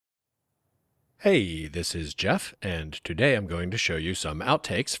Hey, this is Jeff, and today I'm going to show you some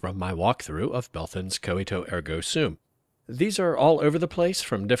outtakes from my walkthrough of Belthan's Coito Ergo Sum. These are all over the place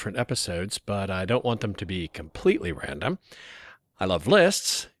from different episodes, but I don't want them to be completely random. I love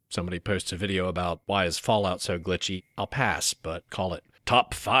lists. Somebody posts a video about why is Fallout so glitchy. I'll pass, but call it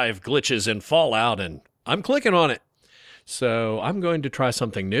Top 5 Glitches in Fallout, and I'm clicking on it. So I'm going to try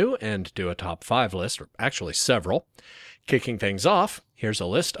something new and do a top 5 list, or actually several. Kicking things off, here's a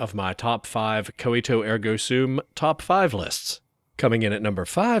list of my top 5 Coito Ergo Sum top 5 lists. Coming in at number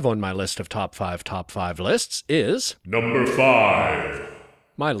 5 on my list of top 5 lists is... Number 5.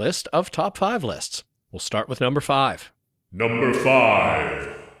 My list of top 5 lists. We'll start with number 5. Number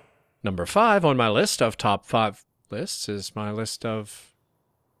 5. Number 5 on my list of top 5 lists is my list of...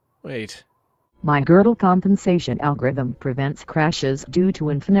 Wait. My girdle compensation algorithm prevents crashes due to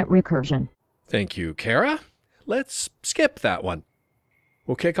infinite recursion. Thank you, Kara. Let's skip that one.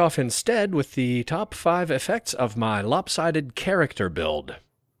 We'll kick off instead with the top 5 effects of my lopsided character build.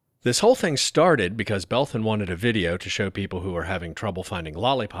 This whole thing started because Belthan wanted a video to show people who were having trouble finding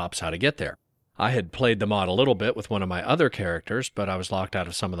lollipops how to get there. I had played the mod a little bit with one of my other characters, but I was locked out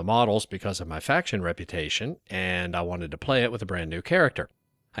of some of the models because of my faction reputation, and I wanted to play it with a brand new character.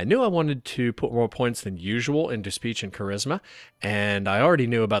 I knew I wanted to put more points than usual into speech and charisma, and I already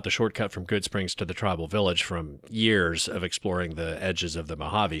knew about the shortcut from Good Springs to the tribal village from years of exploring the edges of the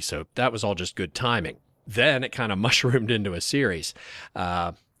Mojave, so that was all just good timing. Then it kind of mushroomed into a series.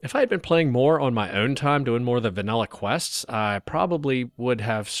 If I had been playing more on my own time, doing more of the vanilla quests, I probably would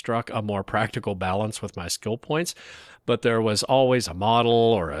have struck a more practical balance with my skill points, but there was always a model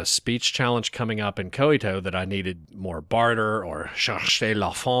or a speech challenge coming up in Coito that I needed more barter or chercher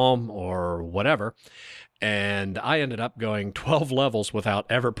la femme or whatever, and I ended up going 12 levels without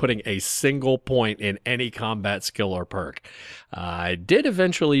ever putting a single point in any combat skill or perk. I did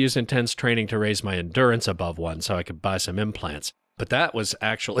eventually use intense training to raise my endurance above 1 so I could buy some implants. But that was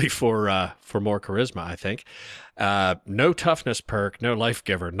actually for more charisma, I think. No toughness perk, no life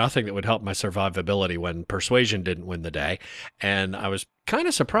giver, nothing that would help my survivability when persuasion didn't win the day. And I was kind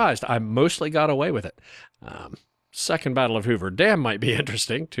of surprised. I mostly got away with it. Second Battle of Hoover Dam might be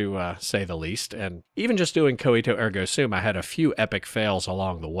interesting, to say the least. And even just doing Coito Ergo Sum, I had a few epic fails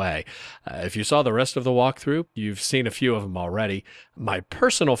along the way. If you saw the rest of the walkthrough, you've seen a few of them already. My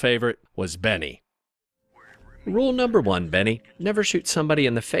personal favorite was Benny. Rule number 1, Benny. Never shoot somebody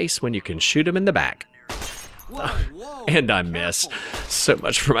in the face when you can shoot them in the back. Whoa, and I miss. So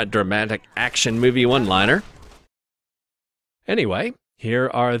much for my dramatic action movie one-liner. Anyway,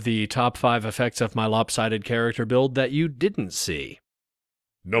 here are the top 5 effects of my lopsided character build that you didn't see.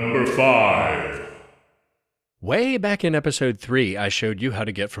 Number 5. Way back in episode 3, I showed you how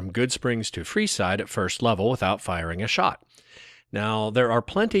to get from Good Springs to Freeside at first level without firing a shot. Now, there are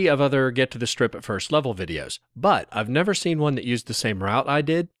plenty of other Get to the Strip at First Level videos, but I've never seen one that used the same route I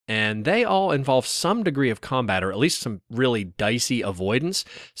did, and they all involve some degree of combat, or at least some really dicey avoidance,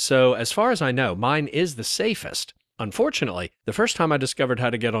 so as far as I know, mine is the safest. Unfortunately, the first time I discovered how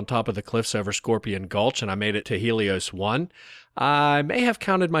to get on top of the cliffs over Scorpion Gulch and I made it to Helios 1, I may have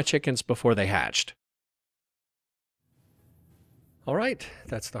counted my chickens before they hatched. Alright,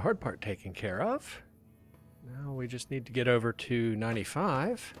 that's the hard part taken care of. Now we just need to get over to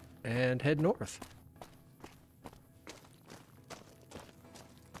 95 and head north.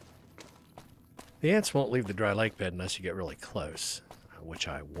 The ants won't leave the dry lake bed unless you get really close, which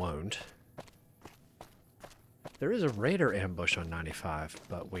I won't. There is a raider ambush on 95,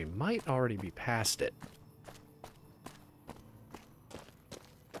 but we might already be past it.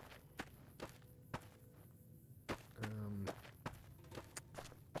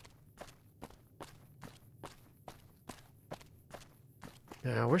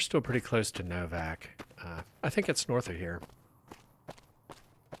 Now, we're still pretty close to Novak. I think it's north of here.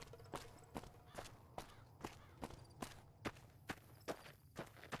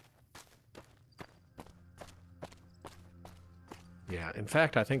 Yeah, in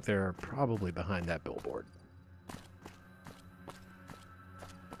fact, I think they're probably behind that billboard.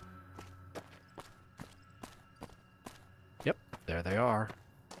 Yep, there they are.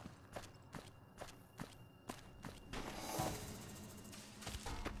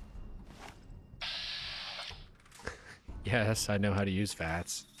 Yes, I know how to use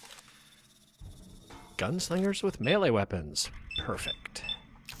VATS. Gunslingers with melee weapons. Perfect.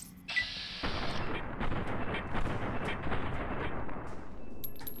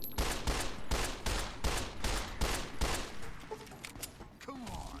 Come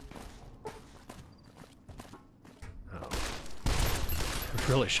on. Oh. I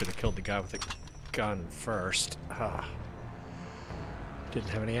really should have killed the guy with the gun first. Ah. Didn't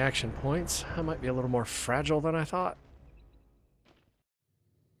have any action points. I might be a little more fragile than I thought.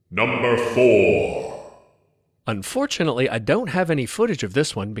 Number 4. Unfortunately, I don't have any footage of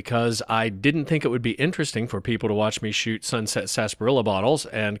this one because I didn't think it would be interesting for people to watch me shoot sunset sarsaparilla bottles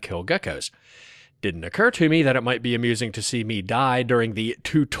and kill geckos. Didn't occur to me that it might be amusing to see me die during the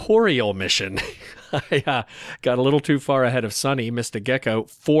tutorial mission. I got a little too far ahead of Sunny, missed a gecko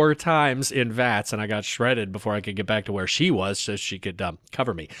 4 times in VATS, and I got shredded before I could get back to where she was so she could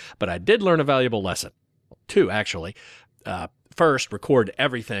cover me. But I did learn a valuable lesson. 2, actually. First, record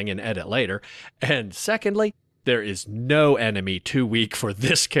everything and edit later. And secondly, there is no enemy too weak for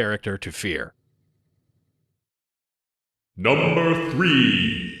this character to fear. Number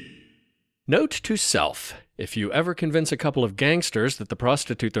 3. Note to self, if you ever convince a couple of gangsters that the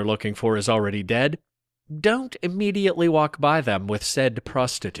prostitute they're looking for is already dead, don't immediately walk by them with said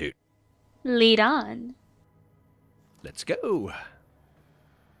prostitute. Lead on. Let's go.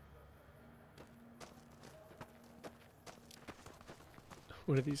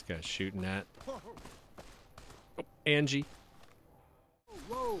 What are these guys shooting at? Oh, Angie.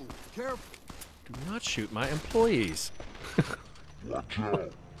 Whoa, careful. Do not shoot my employees. Watch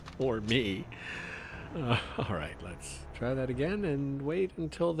out. Or me. All right, let's try that again and wait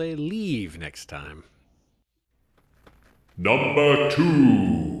until they leave next time. Number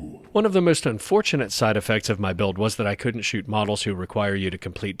 2. One of the most unfortunate side effects of my build was that I couldn't shoot models who require you to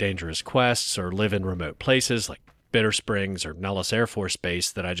complete dangerous quests or live in remote places like Bitter Springs or Nellis Air Force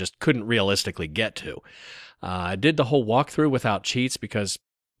Base that I just couldn't realistically get to. I did the whole walkthrough without cheats because,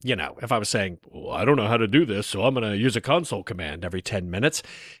 you know, if I was saying, well, I don't know how to do this, so I'm going to use a console command every 10 minutes,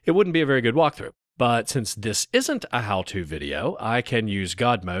 it wouldn't be a very good walkthrough. But since this isn't a how-to video, I can use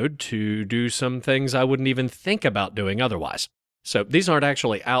God mode to do some things I wouldn't even think about doing otherwise. So these aren't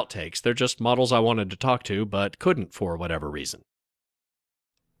actually outtakes, they're just models I wanted to talk to but couldn't for whatever reason.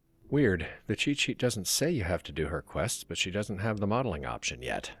 Weird, the cheat sheet doesn't say you have to do her quests, but she doesn't have the modeling option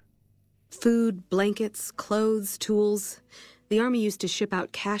yet. Food, blankets, clothes, tools. The Army used to ship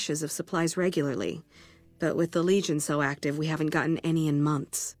out caches of supplies regularly, but with the Legion so active, we haven't gotten any in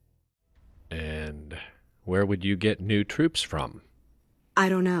months. And where would you get new troops from? I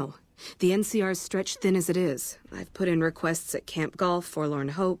don't know. The NCR's stretched thin as it is. I've put in requests at Camp Golf, Forlorn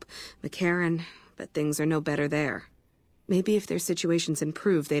Hope, McCarran, but things are no better there. Maybe if their situations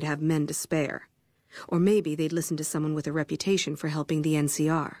improve, they'd have men to spare. Or maybe they'd listen to someone with a reputation for helping the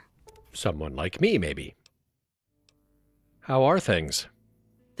NCR. Someone like me, maybe. How are things?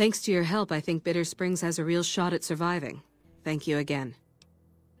 Thanks to your help, I think Bitter Springs has a real shot at surviving. Thank you again.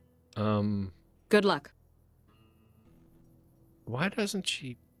 Good luck. Why doesn't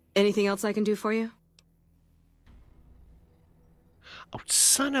she... Anything else I can do for you? Oh,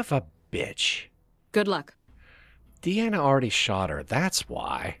 son of a bitch. Good luck. Deanna already shot her, that's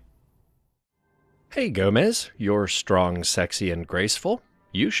why. Hey, Gomez, you're strong, sexy, and graceful.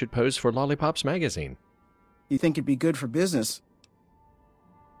 You should pose for Lollipops magazine. You think it'd be good for business?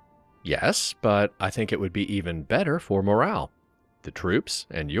 Yes, but I think it would be even better for morale. The troops,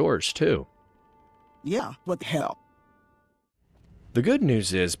 and yours, too. Yeah, what the hell? The good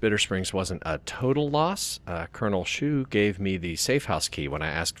news is Bitter Springs wasn't a total loss. Colonel Shu gave me the safe house key when I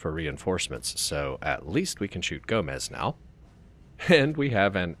asked for reinforcements, so at least we can shoot Gomez now. And we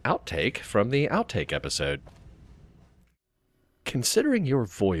have an outtake from the outtake episode. Considering your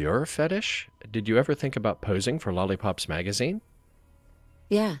voyeur fetish, did you ever think about posing for Lollipops magazine?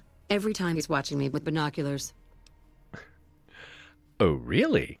 Yeah, every time he's watching me with binoculars. Oh,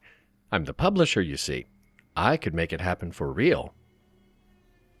 really? I'm the publisher, you see. I could make it happen for real.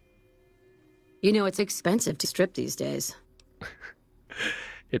 You know, it's expensive to strip these days.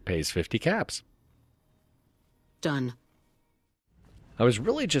 It pays 50 caps. Done. I was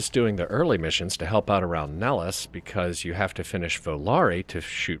really just doing the early missions to help out around Nellis because you have to finish Volari to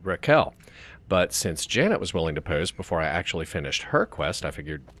shoot Raquel. But since Janet was willing to pose before I actually finished her quest, I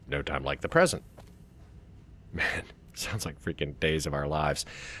figured no time like the present. Man, sounds like freaking Days of Our Lives.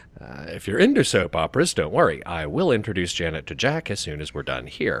 If you're into soap operas, don't worry. I will introduce Janet to Jack as soon as we're done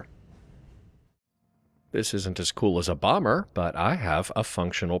here. This isn't as cool as a bomber, but I have a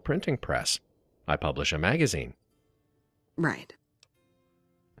functional printing press. I publish a magazine. Right.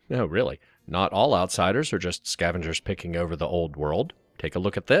 No, really. Not all outsiders are just scavengers picking over the old world. Take a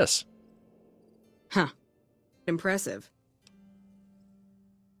look at this. Huh. Impressive.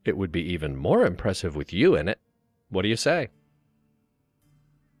 It would be even more impressive with you in it. What do you say?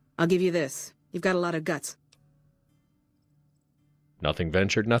 I'll give you this. You've got a lot of guts. Nothing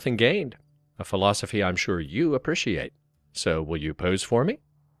ventured, nothing gained. A philosophy I'm sure you appreciate. So will you pose for me?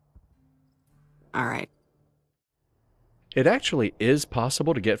 All right. It actually is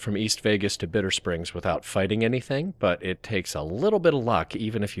possible to get from East Vegas to Bitter Springs without fighting anything, but it takes a little bit of luck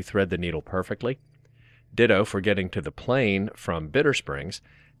even if you thread the needle perfectly. Ditto for getting to the plane from Bitter Springs.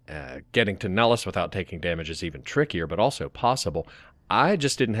 Getting to Nellis without taking damage is even trickier, but also possible. I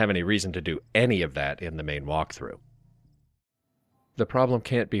just didn't have any reason to do any of that in the main walkthrough. The problem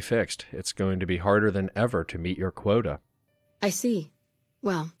can't be fixed. It's going to be harder than ever to meet your quota. I see.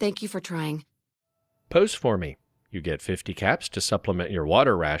 Well, thank you for trying. Pose for me. You get 50 caps to supplement your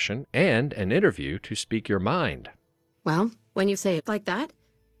water ration and an interview to speak your mind. Well, when you say it like that,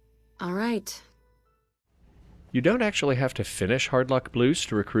 all right. You don't actually have to finish Hard Luck Blues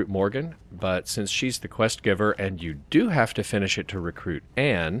to recruit Morgan, but since she's the quest giver and you do have to finish it to recruit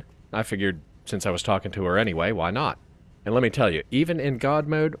Anne, I figured since I was talking to her anyway, why not? And let me tell you, even in God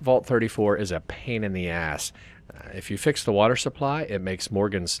mode, Vault 34 is a pain in the ass. If you fix the water supply, it makes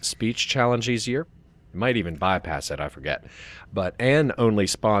Morgan's speech challenge easier. You might even bypass it, I forget. But Anne only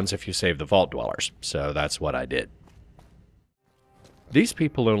spawns if you save the Vault Dwellers, so that's what I did. These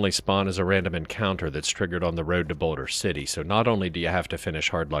people only spawn as a random encounter that's triggered on the road to Boulder City, so not only do you have to finish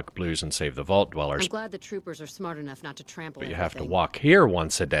Hard Luck Blues and save the Vault Dwellers, I'm glad the troopers are smart enough not to trample but you everything. have to walk here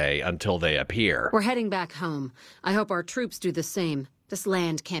once a day until they appear. We're heading back home. I hope our troops do the same. This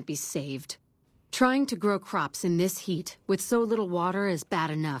land can't be saved. Trying to grow crops in this heat with so little water is bad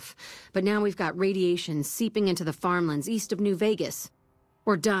enough, but now we've got radiation seeping into the farmlands east of New Vegas.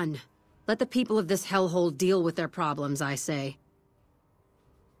 We're done. Let the people of this hellhole deal with their problems, I say.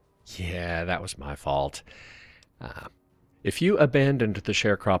 Yeah, that was my fault. If you abandoned the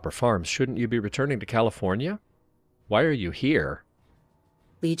sharecropper farms, shouldn't you be returning to California? Why are you here?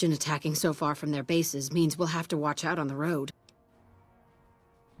 Legion attacking so far from their bases means we'll have to watch out on the road.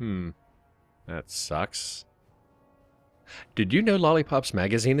 That sucks. Did you know Lollipops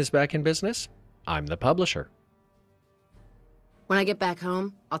Magazine is back in business? I'm the publisher. When I get back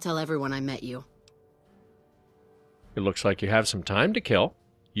home, I'll tell everyone I met you. It looks like you have some time to kill.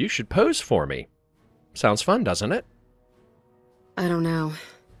 You should pose for me. Sounds fun, doesn't it? I don't know.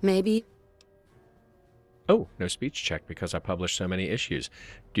 Maybe. Oh, no speech check because I published so many issues.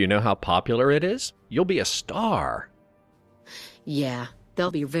 Do you know how popular it is? You'll be a star. Yeah,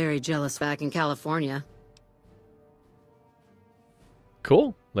 they'll be very jealous back in California.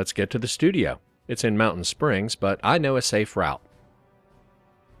 Cool. Let's get to the studio. It's in Mountain Springs, but I know a safe route.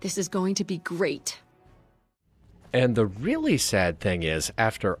 This is going to be great. And the really sad thing is,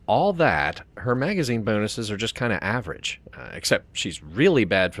 after all that, her magazine bonuses are just kind of average. Except she's really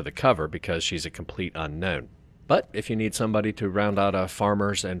bad for the cover because she's a complete unknown. But if you need somebody to round out a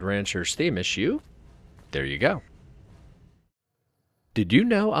Farmers and Ranchers theme issue, there you go. Did you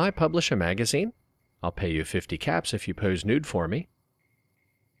know I publish a magazine? I'll pay you 50 caps if you pose nude for me.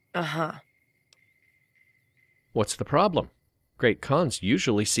 Uh-huh. What's the problem? Great cons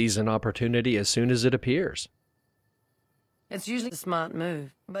usually seize an opportunity as soon as it appears. It's usually a smart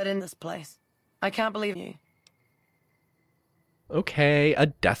move, but in this place, I can't believe you. Okay, a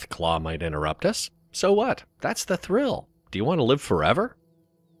death claw might interrupt us. So what? That's the thrill. Do you want to live forever?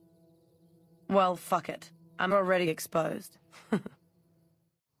 Well, fuck it. I'm already exposed.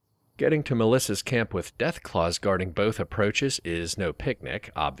 Getting to Melissa's camp with death claws guarding both approaches is no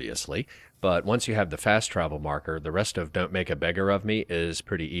picnic, obviously, but once you have the fast travel marker, the rest of Don't Make a Beggar of Me is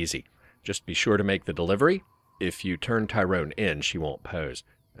pretty easy. Just be sure to make the delivery. If you turn Tyrone in, she won't pose.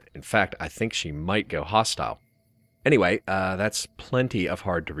 In fact, I think she might go hostile. Anyway, that's plenty of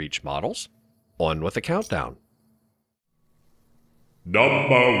hard-to-reach models. On with the countdown.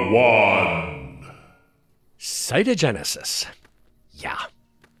 Number 1. Cytogenesis. Yeah.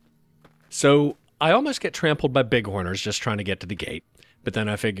 So, I almost get trampled by bighorners just trying to get to the gate, but then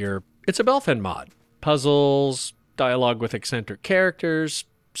I figure it's a Belthan mod. Puzzles, dialogue with eccentric characters,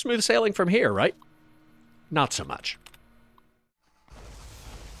 smooth sailing from here, right? Not so much.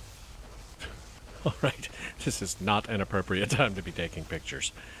 All right, this is not an appropriate time to be taking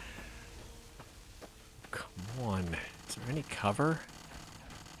pictures. Come on, is there any cover?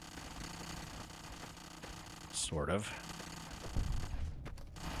 Sort of.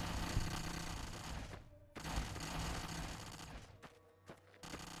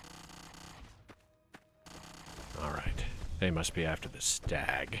 All right, they must be after the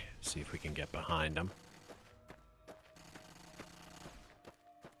stag. See if we can get behind them.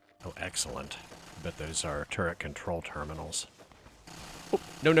 Oh, excellent. I bet those are turret control terminals. Oh,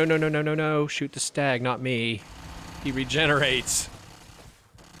 no, no, no, no, no, no, no. Shoot the stag, not me. He regenerates.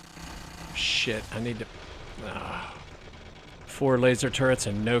 Shit, I need to... 4 laser turrets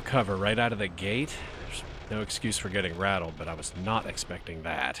and no cover right out of the gate. There's no excuse for getting rattled, but I was not expecting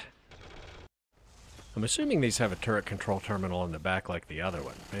that. I'm assuming these have a turret control terminal in the back like the other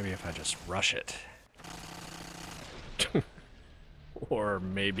one. Maybe if I just rush it. Or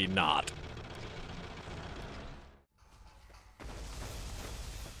maybe not.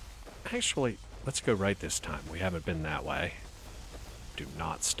 Actually, let's go right this time. We haven't been that way. Do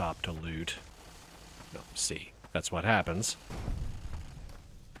not stop to loot. No, see, that's what happens.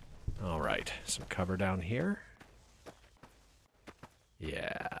 Alright, some cover down here.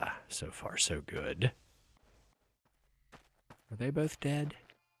 Yeah, so far so good. Are they both dead?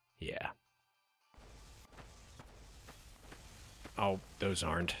 Yeah. Oh, those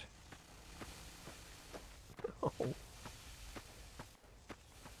aren't. Oh.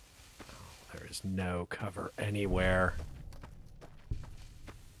 There is no cover anywhere.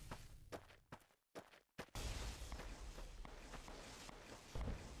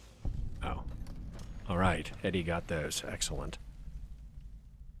 Oh. Alright, Eddie got those. Excellent.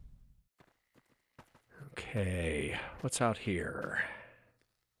 Okay, what's out here?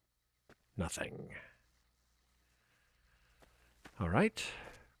 Nothing. Alright,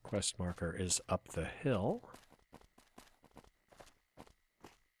 quest marker is up the hill.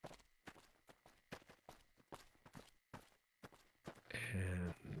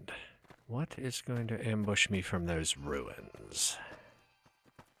 And what is going to ambush me from those ruins?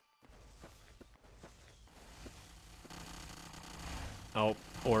 Oh,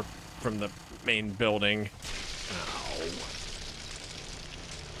 or from the main building. Ow.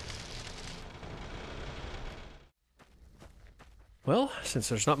 Well, since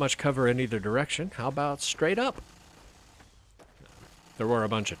there's not much cover in either direction, how about straight up? There were a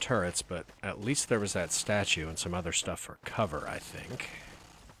bunch of turrets, but at least there was that statue and some other stuff for cover, I think.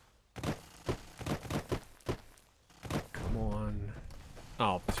 Come on.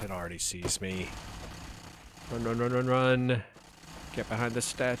 Oh, it already sees me. Run, run, run, run, run. Get behind the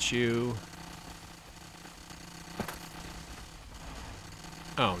statue.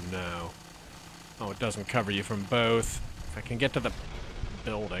 Oh no. Oh, it doesn't cover you from both. If I can get to the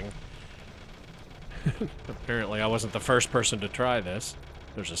building. Apparently I wasn't the first person to try this.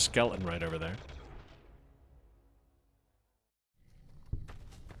 There's a skeleton right over there.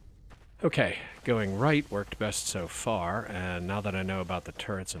 Okay, going right worked best so far, and now that I know about the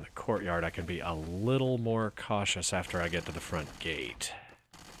turrets in the courtyard, I can be a little more cautious after I get to the front gate.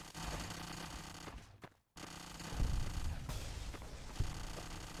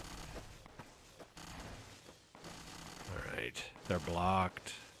 Alright, they're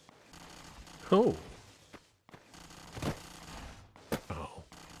blocked. Oh! Oh.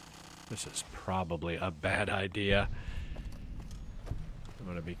 This is probably a bad idea. I'm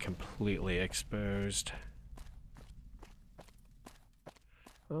going to be completely exposed.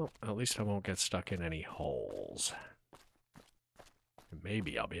 Well, at least I won't get stuck in any holes.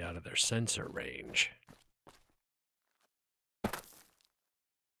 Maybe I'll be out of their sensor range. Well,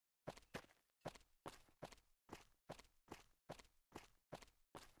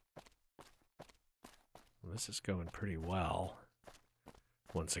 this is going pretty well.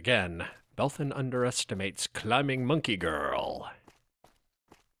 Once again, Belthan underestimates Climbing Monkey Girl.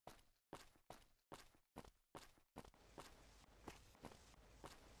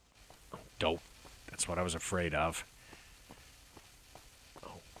 Dope. That's what I was afraid of.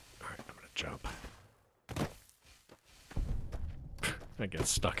 Oh, alright, I'm gonna jump. I get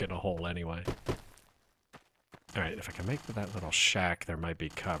stuck in a hole anyway. Alright, if I can make that little shack, there might be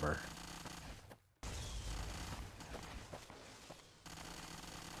cover.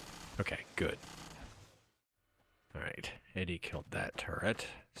 Okay, good. Alright, Eddie killed that turret,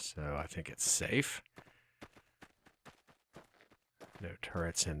 so I think it's safe. No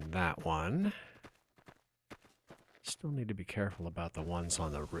turrets in that one. Still need to be careful about the ones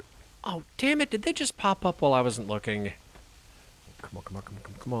on the roof. Oh, damn it, did they just pop up while I wasn't looking? Come on, come on, come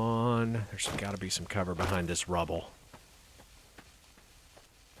on, come on. There's gotta be some cover behind this rubble.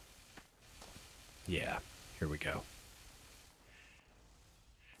 Yeah, here we go.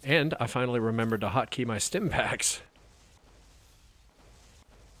 And I finally remembered to hotkey my stim packs.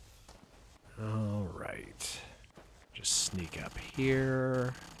 Alright. Just sneak up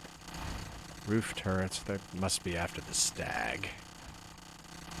here. Roof turrets, that must be after the stag.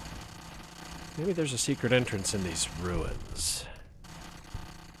 Maybe there's a secret entrance in these ruins.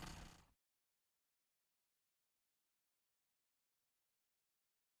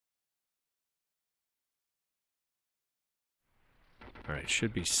 Alright,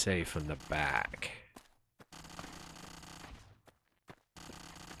 should be safe in the back.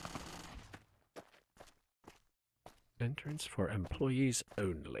 Entrance for employees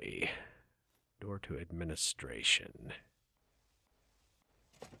only. Door to administration.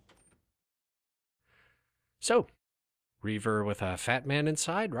 So, Reaver with a fat man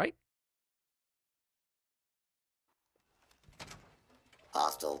inside, right?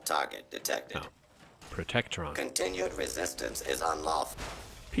 Hostile target detected. Oh. Protectron. Continued resistance is unlawful.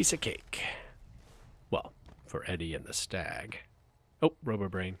 Piece of cake. Well, for Eddie and the stag. Oh,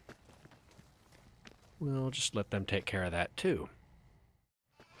 Robobrain. We'll just let them take care of that too.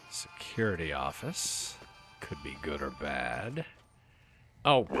 Security office. Could be good or bad.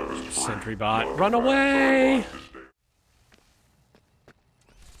 Oh, sentry bot, run away!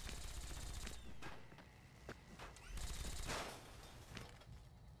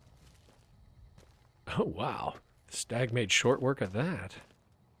 Oh, wow. The stag made short work of that.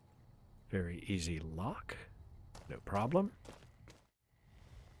 Very easy lock. No problem.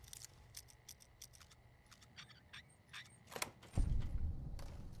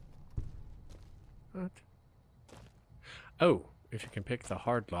 What? Oh, if you can pick the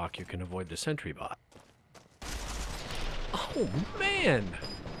hard lock, you can avoid the sentry bot. Oh, man!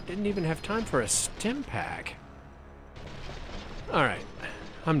 Didn't even have time for a stim pack. Alright,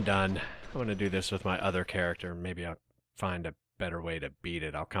 I'm done. I want to do this with my other character. Maybe I'll find a better way to beat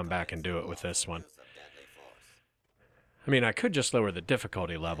it. I'll come back and do it with this one. I mean, I could just lower the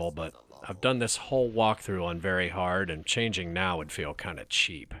difficulty level, but I've done this whole walkthrough on very hard, and changing now would feel kind of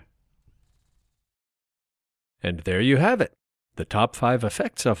cheap. And there you have it. The top 5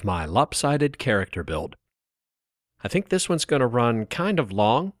 effects of my lopsided character build. I think this one's going to run kind of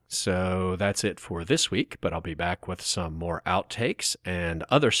long, so that's it for this week, but I'll be back with some more outtakes and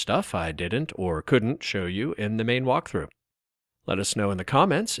other stuff I didn't or couldn't show you in the main walkthrough. Let us know in the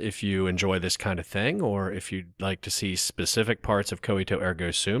comments if you enjoy this kind of thing, or if you'd like to see specific parts of Coito Ergo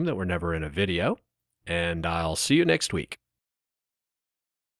Sum that were never in a video, and I'll see you next week.